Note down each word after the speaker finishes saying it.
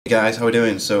Guys, how are we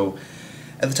doing? So,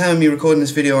 at the time of me recording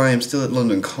this video, I am still at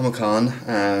London Comic Con,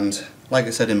 and like I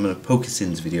said in my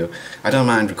Pokesins video, I don't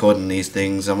mind recording these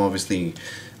things. I'm obviously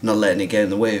not letting it get in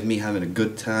the way of me having a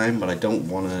good time, but I don't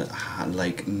want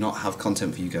to not have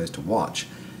content for you guys to watch.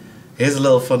 Here's a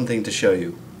little fun thing to show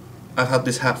you. I've had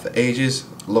this hat for ages.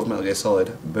 Love Metal Gear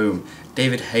Solid. Boom.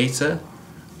 David Hayter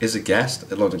is a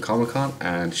guest at London Comic Con,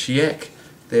 and check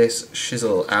this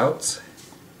shizzle out.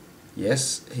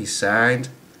 Yes, he signed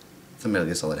the Metal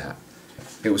Gear Solid hat.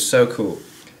 It was so cool.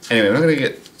 Anyway, I'm not going to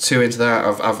get too into that.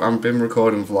 I've been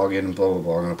recording, vlogging, and blah blah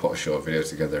blah. I'm going to put a short video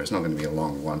together. It's not going to be a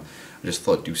long one. I just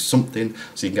thought I'd do something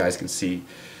so you guys can see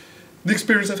the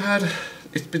experience I've had.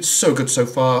 It's been so good so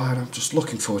far, and I'm just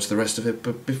looking forward to the rest of it.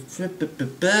 But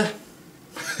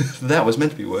that was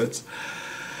meant to be words.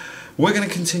 We're going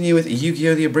to continue with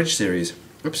Yu-Gi-Oh! The Abridged series.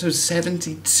 Episode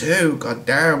 72. God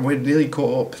damn, we're nearly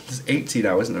caught up. There's 80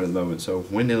 now, isn't there, at the moment? So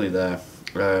we're nearly there.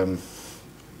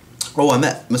 Oh, I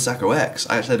met Masako X.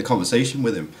 I actually had a conversation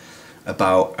with him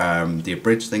about the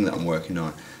Abridged thing that I'm working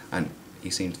on, and he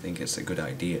seemed to think it's a good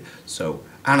idea. So,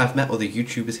 and I've met other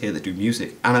YouTubers here that do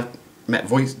music, and I've met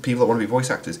people that want to be voice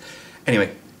actors.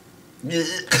 Anyway,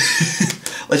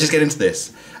 let's just get into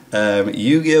this.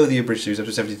 Yu-Gi-Oh! The Abridged series,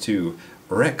 episode 72.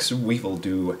 Rex Weevil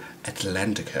do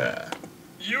Atlantica.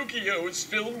 Yu-Gi-Oh! Is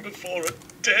filmed before a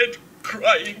dead,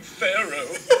 crying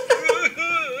pharaoh.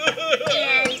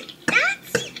 And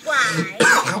that's why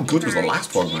How good was the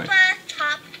last one, mate?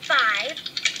 Top 5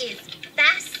 is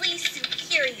vastly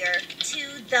superior to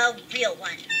the real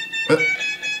one.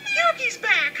 Yugi's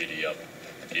back! Giddy up,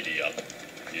 giddy up,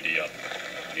 giddy up,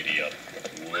 giddy up.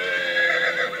 Whoa.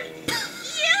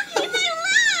 Yugi, my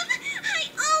love! I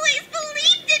always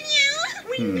believed in you!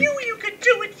 We knew you could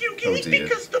do it, Yugi,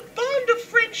 because the bond of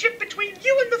friendship between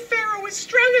you and the Pharaoh is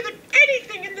stronger than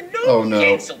anything in the known. Oh no.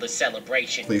 Cancel the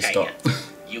celebration. Please stop.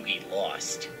 Yugi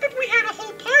lost. But we had a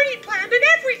whole party planned and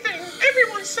everything.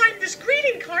 Everyone signed this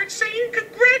greeting card saying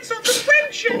congrats on the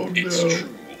friendship. Oh, no. It's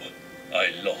true.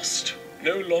 I lost.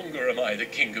 No longer am I the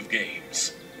king of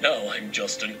games. Now I'm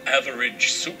just an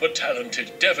average, super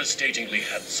talented, devastatingly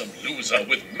handsome loser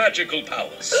with magical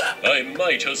powers. I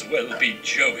might as well be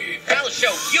Joey. I'll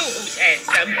show you who's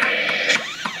handsome.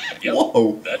 Yep,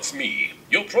 Whoa. that's me.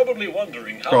 You're probably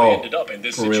wondering how Oh, I ended up in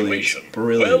this brilliant, situation.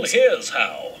 brilliant. Well, here's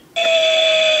how.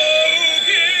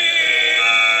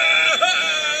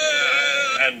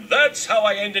 And that's how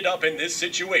I ended up in this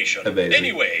situation. Amazing.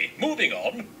 Anyway, moving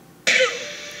on.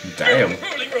 Damn.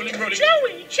 Rolling.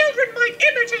 Joey, children might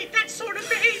imitate that sort of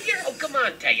behavior. Oh, come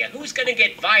on, Taya. Who's gonna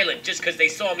get violent just because they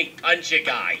saw me punch a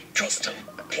guy? Trust him.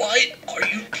 Why are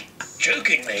you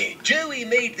joking me? Joey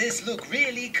made this look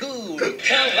really cool.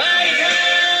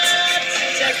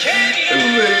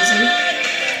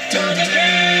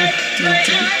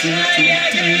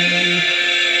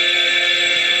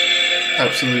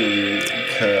 Absolutely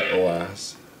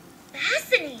class.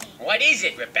 Fascinating. What is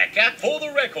it, Rebecca? For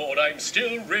the record, I'm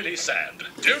still really sad.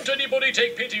 Don't anybody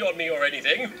take pity on me or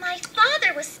anything. My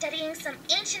father was studying some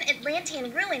ancient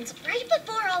Atlantean ruins right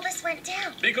before all this went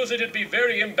down. Because it'd be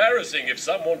very embarrassing if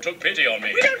someone took pity on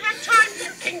me. We don't have time for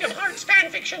your Kingdom Hearts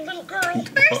fanfiction, little girl.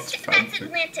 First, that's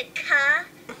Atlantica.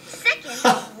 Second,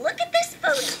 look at this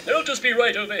photo. I'll just be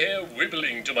right over here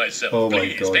wibbling to myself. Oh my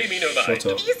Please, gosh, pay me no mind. shut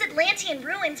up. These Atlantean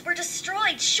ruins were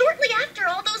destroyed shortly after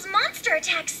all those monster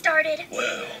attacks started.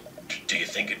 Well, do you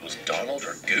think it was Donald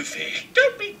or Goofy?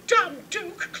 Don't be dumb,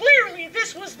 Duke. Clearly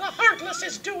this was the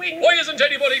Heartless's doing. Why isn't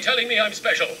anybody telling me I'm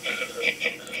special?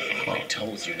 I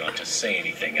told you not to say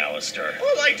anything, Alistair.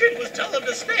 All I did was tell him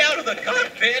to stay out of the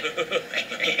cockpit.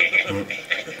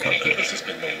 This has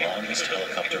been the longest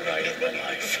helicopter ride of my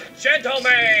life.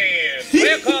 Gentlemen,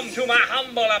 welcome to my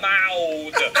humble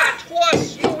abode.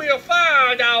 Trust you will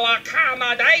find our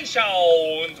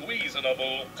accommodations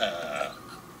reasonable.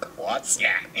 What?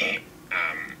 Yeah.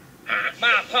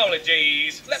 My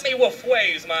apologies. Let me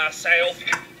rephrase myself.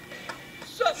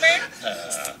 Sup, man?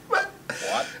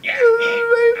 What? Yeah.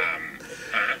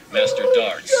 Master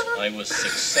Darts, I was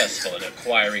successful in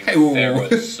acquiring the Hey,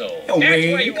 Pharaoh's soul. Oh, That's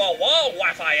man. where you are wrong,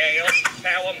 Raphael.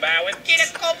 Bowing, bowing. Get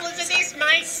a cobblers of this,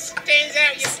 mate. Turns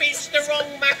out you pinched the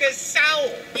wrong mucker's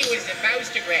soul. You were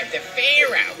supposed to grab the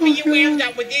Pharaoh, but you wound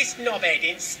up with this knobhead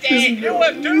instead. You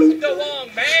have duped the wrong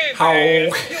man, How?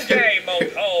 man. You gave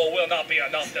Moto will not be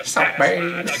enough to Stop, satisfy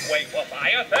man. the great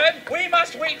Leviathan. We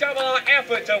must redouble our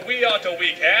efforts and we are to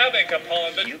wreak havoc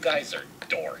upon the... You guys are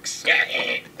dorks. Yeah,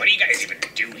 what do you guys even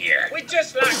do here? We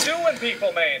just like doing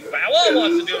people, man. Valor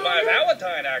wants to do my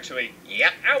Valentine, actually.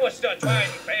 Yep. I was still trying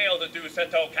to fail to do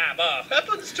Sento Kaba.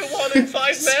 Happens to 1 in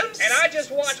 5 men. And I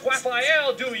just watched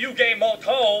Raphael do Yuge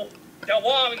Moto. The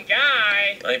one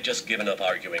guy. I've just given up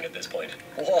arguing at this point.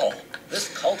 Whoa,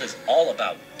 this cult is all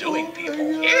about doing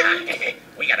people. Yeah,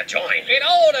 we gotta join. In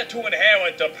order to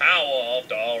inherit the power of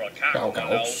the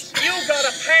Orichalcos, you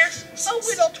gotta pass a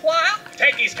little twat.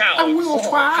 Take these cows.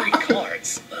 Three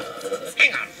cards.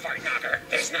 Hang on, fart knocker.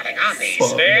 There's nothing on these.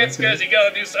 That's because you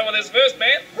gotta do some of this first,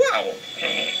 man. Whoa,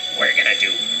 we're gonna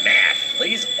do math.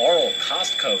 These oral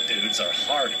Costco dudes are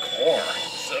hardcore.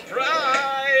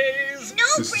 Surprise! No,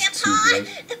 This is Grandpa!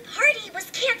 too The party was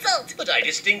canceled! But I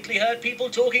distinctly heard people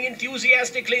talking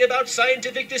enthusiastically about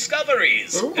scientific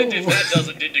discoveries. Ooh. And if that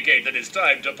doesn't indicate that it's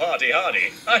time to party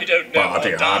hardy, I don't know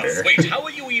Party what does. hardy. Wait, how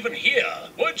are you even here?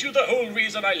 Weren't you the whole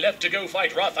reason I left to go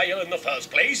fight Raphael in the first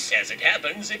place? As it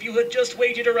happens, if you had just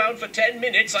waited around for 10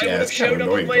 minutes, I Yeah, would have it's kinda showed up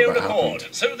on annoying my that own that accord.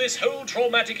 happened. So this whole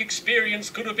traumatic experience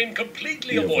could have been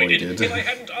completely Be avoided avoided. if I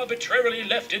hadn't arbitrarily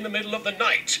left in the middle of the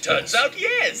night. Turns out,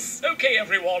 yes. Okay,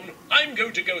 everyone, I'm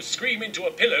going to go scream into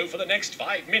a pillow for the next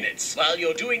 5 minutes. While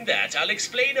you're doing that, I'll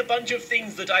explain a bunch of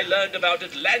things that I learned about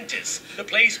Atlantis, the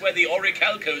place where the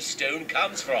Orichalcos stone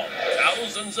comes from,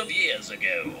 thousands of years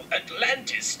ago.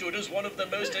 Atlantis stood as one of the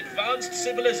most advanced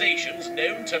civilizations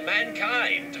known to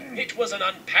mankind. It was an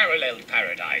unparalleled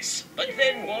paradise. But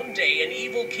then one day an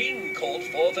evil king called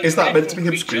forth a Is that meant to be him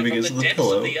dreadful screaming creature into from the depths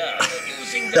pillow? of the earth,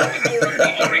 using the power of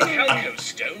the Orichalcos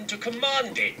stone to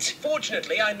command it.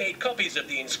 Fortunately, I made copies of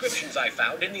the inscriptions I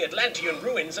found in the Atlantean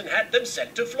ruins and had them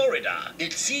sent to Florida.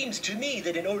 It seems to me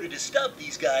that in order to stop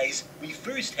these guys, we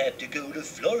first have to go to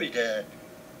Florida.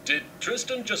 Did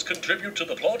Tristan just contribute to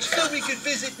the plot? So we could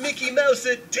visit Mickey Mouse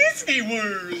at Disney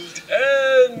World.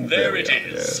 And there it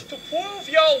is. To prove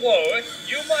your worth,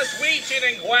 you must reach in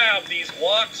and grab these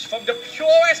rocks from the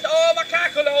purest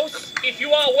Orichalcos. If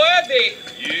you are worthy,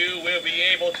 you will be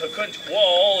able to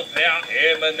control their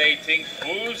emanating,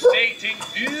 pulsating,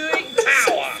 viewing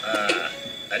power.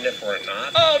 And if we're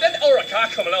not? Oh, that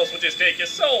Orichalcos would just take your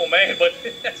soul, man, but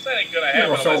that ain't gonna happen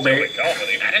Your soul, unless you're mate. with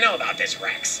company. I don't know about this,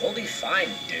 Rex. We'll be fine,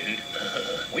 dude.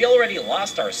 We already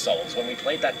lost our souls when we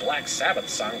played that Black Sabbath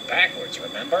song backwards,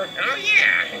 remember? Oh,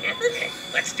 yeah.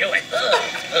 Let's do it.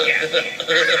 Yeah.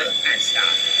 And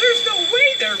stop. There's no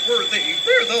way they're worthy.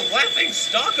 They're the laughing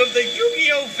stock of the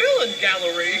Yu-Gi-Oh! Villain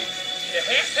Gallery. The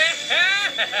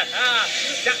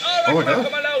Oh my God.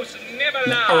 Orichalcos never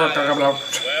lies. Welcome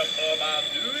our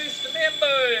newest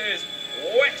members,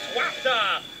 Wex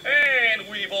Wafta and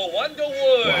Weevil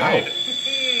Wonderwood. Wow.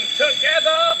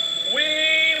 Together,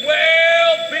 we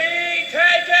will be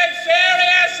taken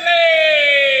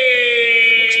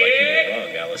seriously. Looks like you were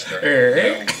wrong, Alistair.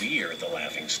 Eh? Now we're the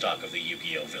laughing stock of the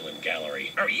Yu-Gi-Oh! Villain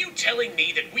Gallery. Are you telling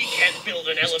me that we can't build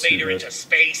an elevator good. into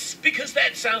space? Because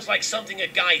that sounds like something a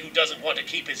guy who doesn't want to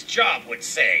keep his job would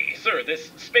say. Sir,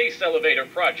 this space elevator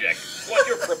project, what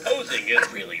you're proposing is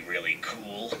Really, really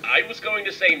cool. I was going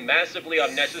to say massively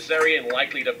unnecessary and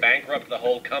likely to bankrupt the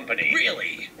whole company.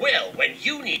 Really? Well, when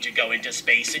you need to go into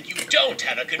space and you don't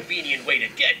have a convenient way to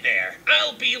get there,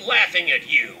 I'll be laughing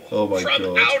at you. Oh my From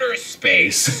God. outer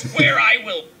space, Space. where I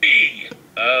will be.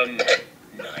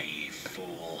 Naive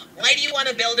fool. Why do you want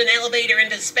to build an elevator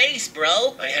into space,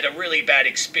 bro? I had a really bad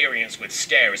experience with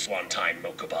stairs one time,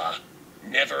 Mokuba.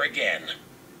 Never again.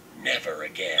 Never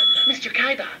again. Mr.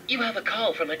 Kaiba, you have a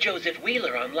call from a Joseph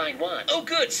Wheeler on line 1. Oh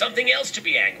good, something else to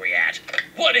be angry at.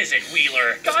 What is it,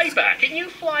 Wheeler? Kaiba, can you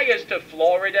fly us to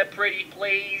Florida, pretty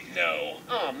please? No.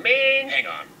 Oh, man. Hang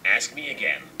on, ask me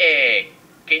again.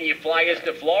 Can you fly us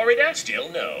to Florida? Still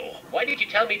no. Why did you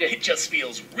tell me to... It just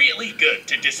feels really good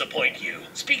to disappoint you.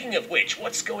 Speaking of which,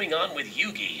 what's going on with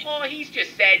Yugi? Oh, he's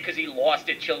just sad because he lost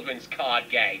a children's card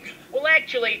game. Well,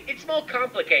 actually, it's more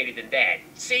complicated than that.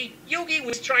 See, Yugi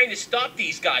was trying to stop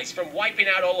these guys from wiping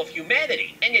out all of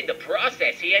humanity. And in the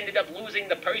process, he ended up losing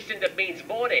the person that means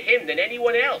more to him than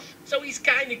anyone else. So he's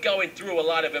kind of going through a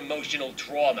lot of emotional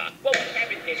trauma. Well, we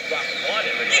haven't hit rock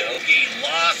bottom, you know. Yugi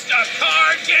lost a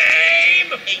card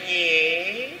game!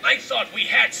 Yeah? I thought we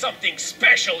had something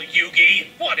special, Yugi.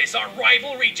 What, is our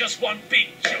rivalry just one big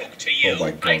joke to you? Oh my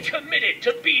I God. committed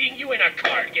to beating you in a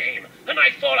card game, and I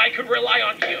thought I could rely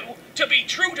on you. To be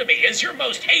true to me as your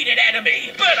most hated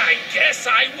enemy. But I guess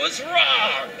I was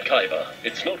wrong. Kaiba,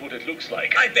 it's not what it looks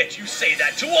like. I bet you say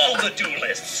that to all the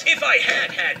duelists. If I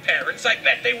had had parents, I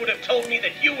bet they would have told me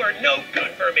that you were no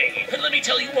good for me. And let me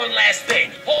tell you one last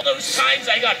thing. All those times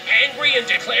I got angry and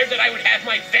declared that I would have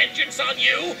my vengeance on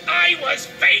you, I was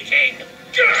faking.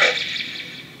 Gah!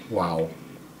 Wow.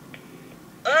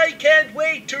 I can't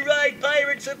wait to ride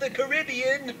Pirates of the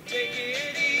Caribbean. Take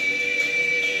it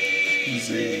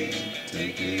Easy.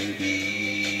 Take it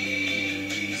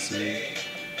easy.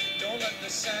 Don't let the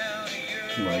sound of your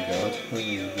Oh my god.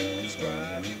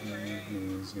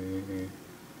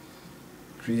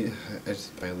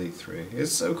 Edited by Elite 3.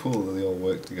 It's so cool that they all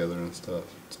work together and stuff.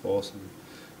 It's awesome.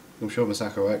 I'm sure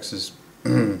Masako X has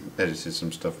edited some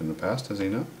stuff in the past, has he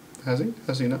not? Has he?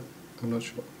 Has he not? I'm not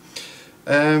sure.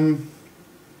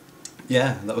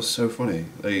 Yeah, that was so funny.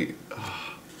 Like,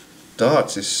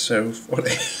 darts is so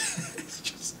funny. It's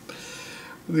just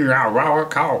that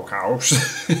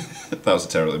was a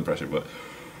terrible impression, but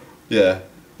yeah.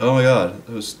 Oh my god,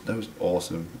 that was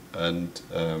awesome. And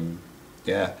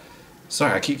yeah.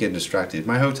 Sorry, I keep getting distracted.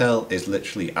 My hotel is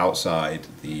literally outside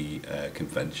the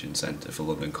convention centre for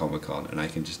London Comic Con, and I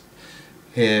can just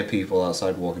hear people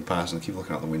outside walking past, and I keep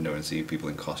looking out the window and see people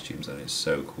in costumes, and it's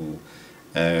so cool.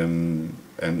 And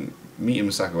meeting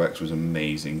Masako X was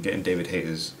amazing. Getting David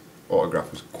Hayter's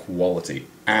autograph was quality,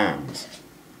 and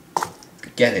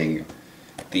getting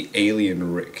the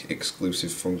Alien Rick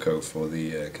exclusive Funko for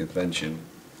the convention,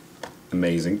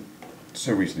 amazing.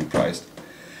 So reasonably priced.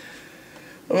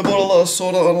 And I bought a lot of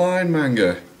Sword Art Online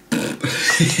manga.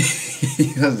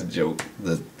 That's a joke.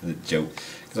 The joke,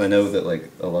 because I know that like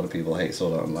a lot of people hate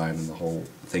Sword Art Online, and the whole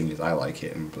thing is I like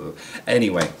it. And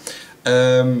anyway,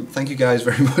 thank you guys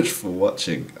very much for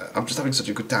watching. I'm just having such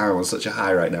a good time. I'm on such a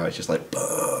high right now. It's just like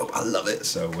boom, I love it.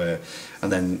 So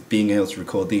and then being able to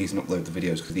record these and upload the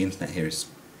videos, because the internet here is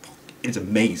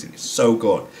amazing. It's so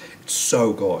good. It's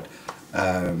so good.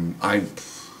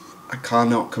 I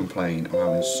cannot complain. I'm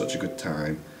having such a good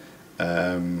time.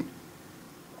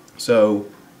 So,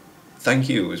 thank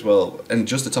you as well. And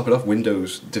just to top it off,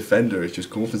 Windows Defender has just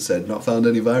come up and said, not found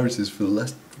any viruses for the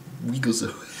last week or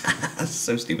so. That's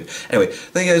so stupid. Anyway,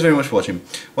 thank you guys very much for watching.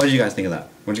 What did you guys think of that?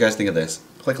 What did you guys think of this?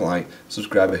 Click a like,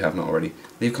 subscribe if you have not already.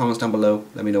 Leave comments down below.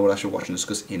 Let me know what I should watch and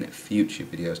discuss in future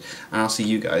videos. And I'll see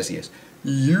you guys, yes,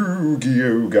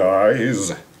 Yu-Gi-Oh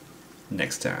guys,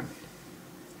 next time.